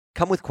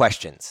come with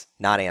questions,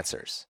 not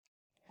answers.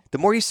 The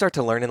more you start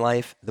to learn in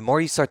life, the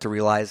more you start to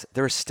realize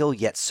there is still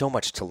yet so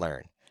much to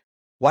learn.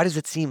 Why does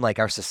it seem like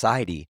our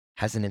society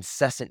has an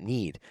incessant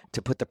need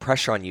to put the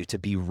pressure on you to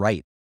be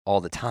right all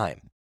the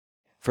time?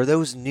 For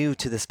those new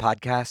to this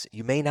podcast,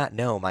 you may not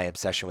know my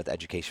obsession with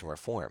education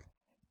reform,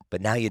 but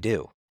now you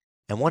do.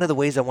 And one of the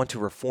ways I want to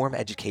reform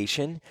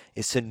education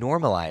is to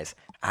normalize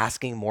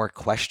asking more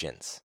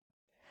questions.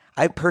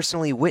 I've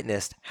personally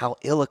witnessed how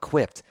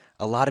ill-equipped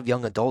a lot of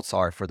young adults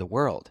are for the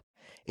world.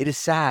 It is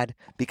sad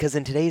because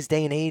in today's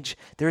day and age,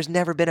 there has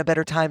never been a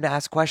better time to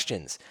ask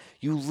questions.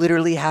 You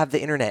literally have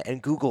the internet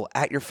and Google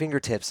at your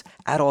fingertips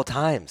at all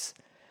times.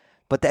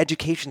 But the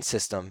education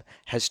system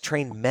has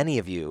trained many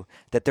of you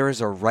that there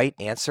is a right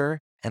answer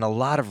and a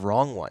lot of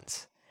wrong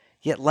ones.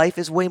 Yet life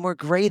is way more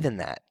gray than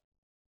that.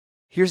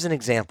 Here's an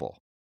example.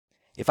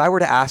 If I were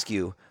to ask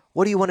you,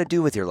 what do you want to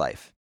do with your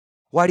life?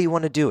 Why do you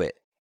want to do it?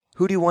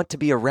 Who do you want to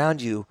be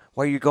around you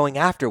while you're going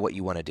after what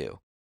you want to do?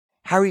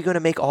 How are you going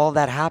to make all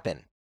that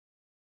happen?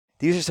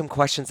 These are some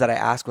questions that I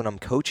ask when I'm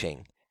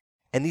coaching,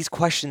 and these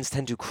questions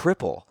tend to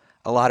cripple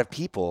a lot of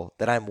people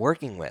that I'm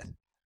working with.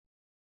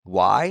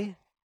 Why?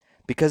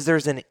 Because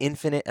there's an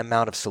infinite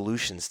amount of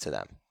solutions to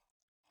them.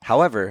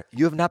 However,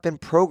 you have not been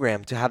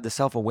programmed to have the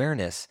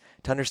self-awareness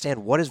to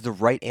understand what is the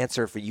right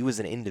answer for you as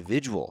an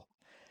individual.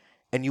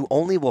 And you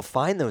only will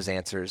find those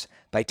answers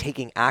by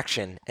taking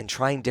action and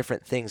trying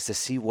different things to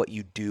see what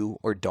you do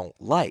or don't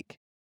like.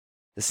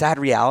 The sad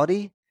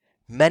reality?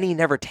 Many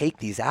never take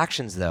these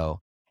actions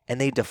though, and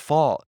they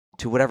default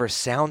to whatever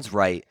sounds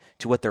right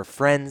to what their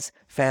friends,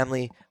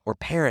 family, or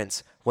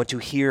parents want to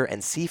hear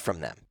and see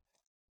from them.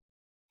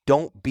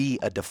 Don't be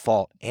a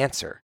default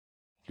answer.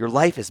 Your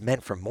life is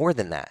meant for more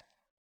than that.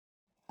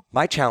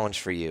 My challenge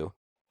for you,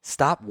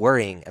 stop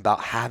worrying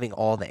about having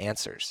all the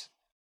answers.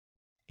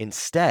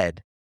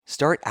 Instead,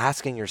 start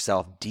asking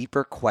yourself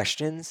deeper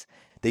questions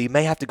that you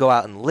may have to go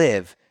out and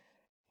live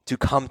to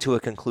come to a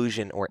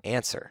conclusion or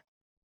answer.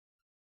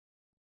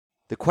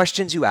 The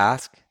questions you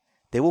ask,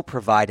 they will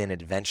provide an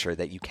adventure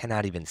that you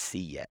cannot even see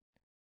yet.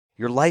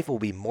 Your life will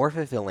be more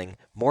fulfilling,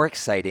 more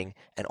exciting,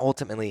 and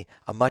ultimately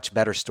a much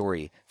better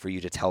story for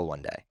you to tell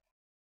one day.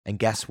 And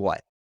guess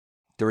what?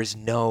 There is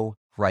no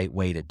right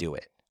way to do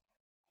it,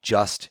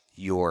 just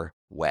your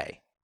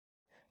way.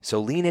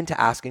 So lean into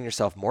asking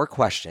yourself more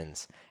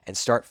questions and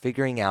start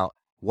figuring out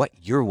what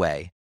your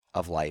way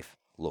of life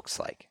looks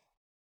like.